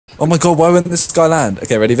Oh my god, why wouldn't this guy land?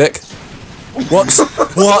 Okay, ready, Vic? What?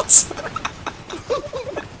 What?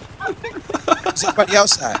 Is anybody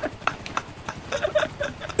outside?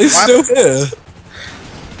 He's still here.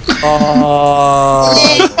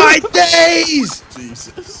 Oh my days!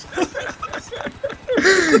 Jesus.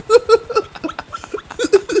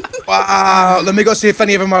 Wow. Let me go see if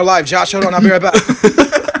any of them are alive. Josh, hold on. I'll be right back.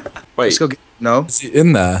 Wait. Let's go get. No. Is he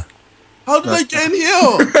in there? How did I get in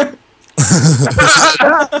here?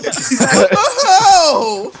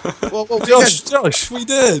 Oh! Whoa, Josh, we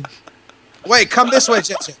did. Wait, come this way,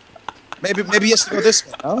 JJ. Maybe he has to go this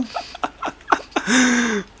way, no?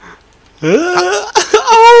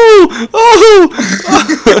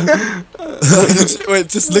 Wait,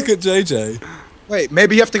 just look at JJ. Wait,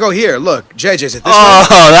 maybe you have to go here. Look, JJ's at this way.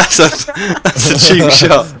 Oh, that's a cheap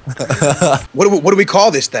shot. What do we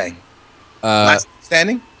call this thing? Last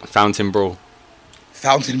standing? Fountain brawl.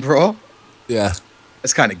 Fountain brawl? Yeah.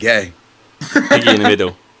 That's kind of gay. Piggy in the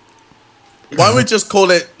middle. Why don't we just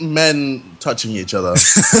call it men touching each other?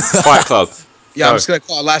 Fight Club. Yeah, I'm just going to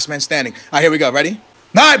call it Last Man Standing. All right, here we go. Ready?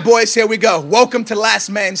 All right, boys, here we go. Welcome to Last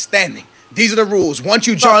Man Standing. These are the rules. Once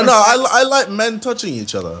you jump... No, I like men touching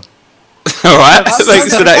each other. Alright,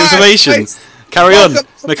 thanks for that information. Carry on.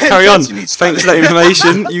 No, carry on. Thanks for that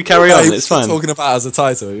information. You carry on, it's fine. Talking about as a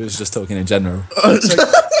title, he was just talking in general.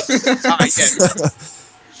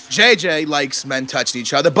 JJ likes men touching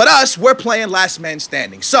each other, but us, we're playing Last Man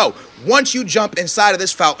Standing. So, once you jump inside of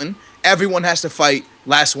this fountain, everyone has to fight.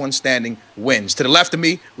 Last one standing wins. To the left of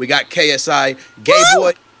me, we got KSI, Gay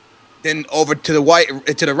Boy. Then over to the right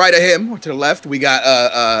of him, or to the left, we got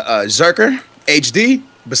Zerker, HD.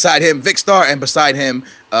 Beside him, Vicstar, and beside him,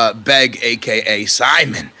 Beg, aka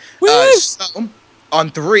Simon. So, on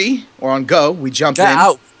 3 or on go, we jump in.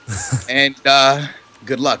 Out. And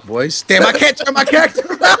good luck, boys. Damn, I can't turn my character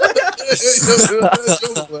around.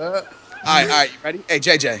 All right, you ready? Hey,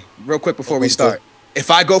 JJ, real quick before we start. If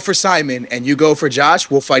I go for Simon and you go for Josh,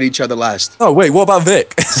 we'll fight each other last. Oh, wait, what about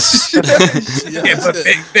Vic? Yeah, but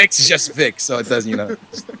Vic's just Vic, so it doesn't, you know.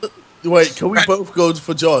 Wait, can we both go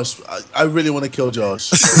for Josh? I really want to kill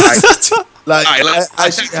Josh. Like, I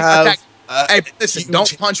should have... Hey, listen,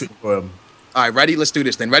 don't punch me. For him. All right, ready? Let's do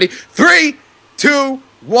this then. Ready? 3, 2,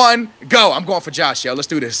 1, go. I'm going for Josh, yo. Let's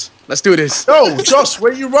do this. Let's do this. No, Josh,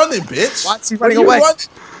 where you running, bitch? Why's he running away?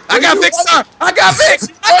 I got Vic, sir. I got Vic.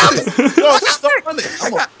 No, stop running.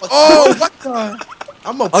 Oh, what the?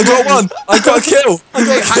 I got one. I got a kill.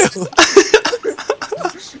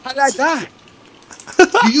 How did I die?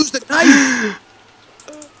 You used the knife.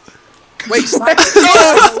 Wait,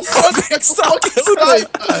 Stop killing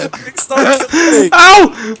me.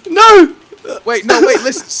 Ow! No! Wait,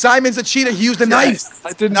 listen. Simon's a cheater. He used the knife.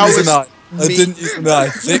 I didn't use the knife. I didn't use the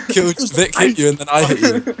knife. Vic hit you and then I hit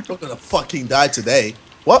you. I'm gonna fucking die today.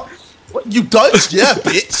 What? You dodged? Yeah,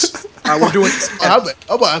 bitch. We're doing this.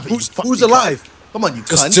 Who's alive? Come on, you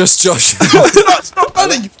cunt. Just Josh. Stop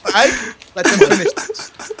running, you fag. Let them finish.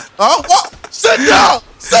 Oh, what? Sit down!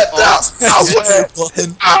 Sit down!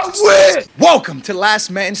 I win! Welcome to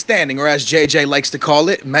Last Man Standing, or as JJ likes to call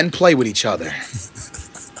it, men play with each other.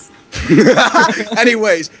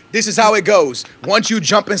 Anyways, this is how it goes. Once you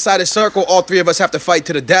jump inside a circle, all 3 of us have to fight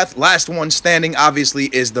to the death. Last one standing, obviously,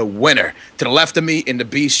 is the winner. To the left of me, in the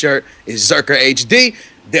B shirt, is Zerker HD.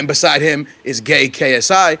 Then beside him is Gay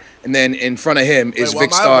KSI. And then in front of him is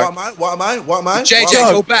Vicstar. What am I?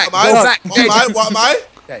 JJ, go back. Go back.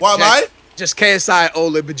 What am I? Just KSI,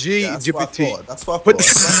 Ola, Baji, Yeah, GPT. that's what I thought.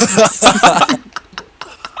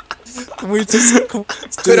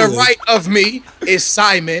 To the right of me is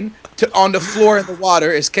Simon. On the floor in the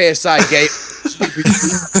water is KSI Gay.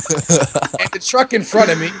 And the truck in front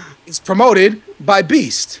of me is promoted by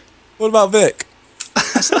Beast. What about Vic?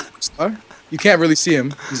 You can't really see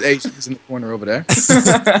him. He's in the corner over there.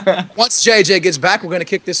 Once JJ gets back, we're going to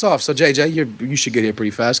kick this off. So, JJ, you should get here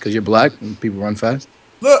pretty fast because you're black and people run fast.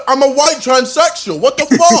 Look, I'm a white transsexual. What the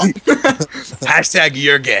fuck? Hashtag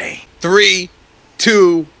you're gay. 3,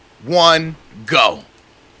 2, 1, go.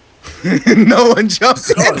 No one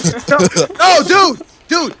jumped in. No,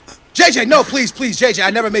 dude. JJ, no, please, JJ.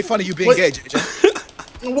 I never made fun of you being gay, JJ.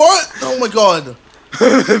 What? Oh my god.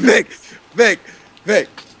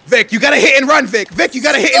 Vic, you gotta hit and run, Vic. You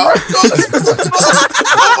gotta hit and run.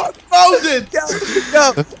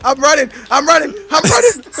 No, I'm running.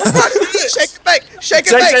 Shake it back.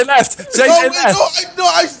 JJ left. JJ left. No,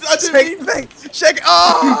 I didn't. Shake it.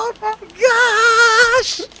 Oh my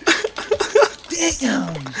gosh.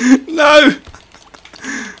 Damn. No!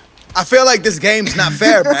 I feel like this game's not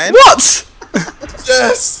fair, man. What?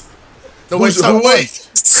 Yes. No, wait.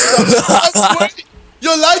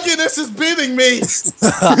 Your lagginess is beating me.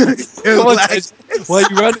 Come on, JJ. Why are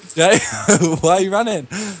you running, Jay? Why are you running?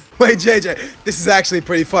 Wait, JJ, this is actually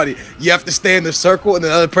pretty funny. You have to stay in the circle and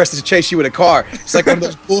the other person to chase you with a car. It's like one of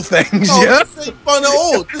those cool things, yeah? This ain't fun at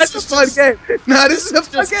all. That's a fun game. Nah, this is a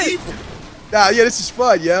fun game. Nah, yeah, this is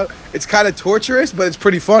fun, yo. It's kind of torturous, but it's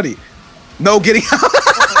pretty funny. No getting out.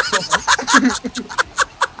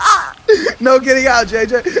 No getting out,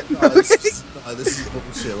 JJ. This is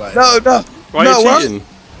bullshit right No. Why no, are you cheating?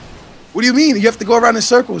 What do you mean? You have to go around in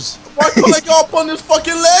circles. Why can't I go up on this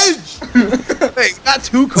fucking ledge? Hey, not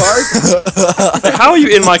 2 cars. How are you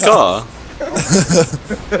in my car?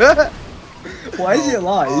 Why is he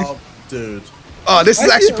alive? Oh, dude. Oh, this is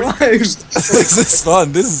Why is he actually alive? This is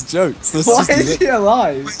fun. This is jokes. This Why is is he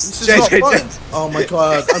alive? This is not fun. Oh my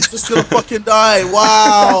god, I'm just gonna fucking die.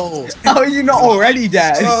 Wow. How are you not already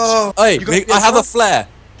dead? Oh, Hey, I have a flare.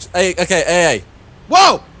 Hey, okay, hey.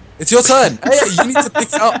 Whoa! It's your turn. Hey, you need to pick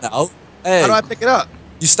it up now. Hey, How do I pick it up?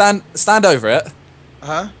 you stand over it.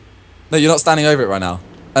 Huh? No, you're not standing over it right now.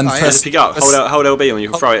 And Oh, yeah. press, Just pick up. Hold LB and you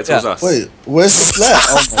can throw it towards us. wait, where's the flare?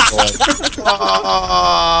 Oh my god.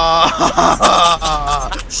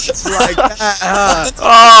 Oh, it's like that, huh?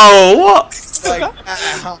 Oh, what? It's like that,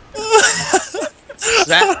 huh?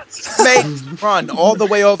 That made run all the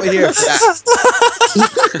way over here for that.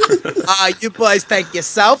 You boys think you're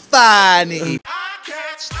so funny. I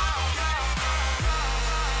can't stop.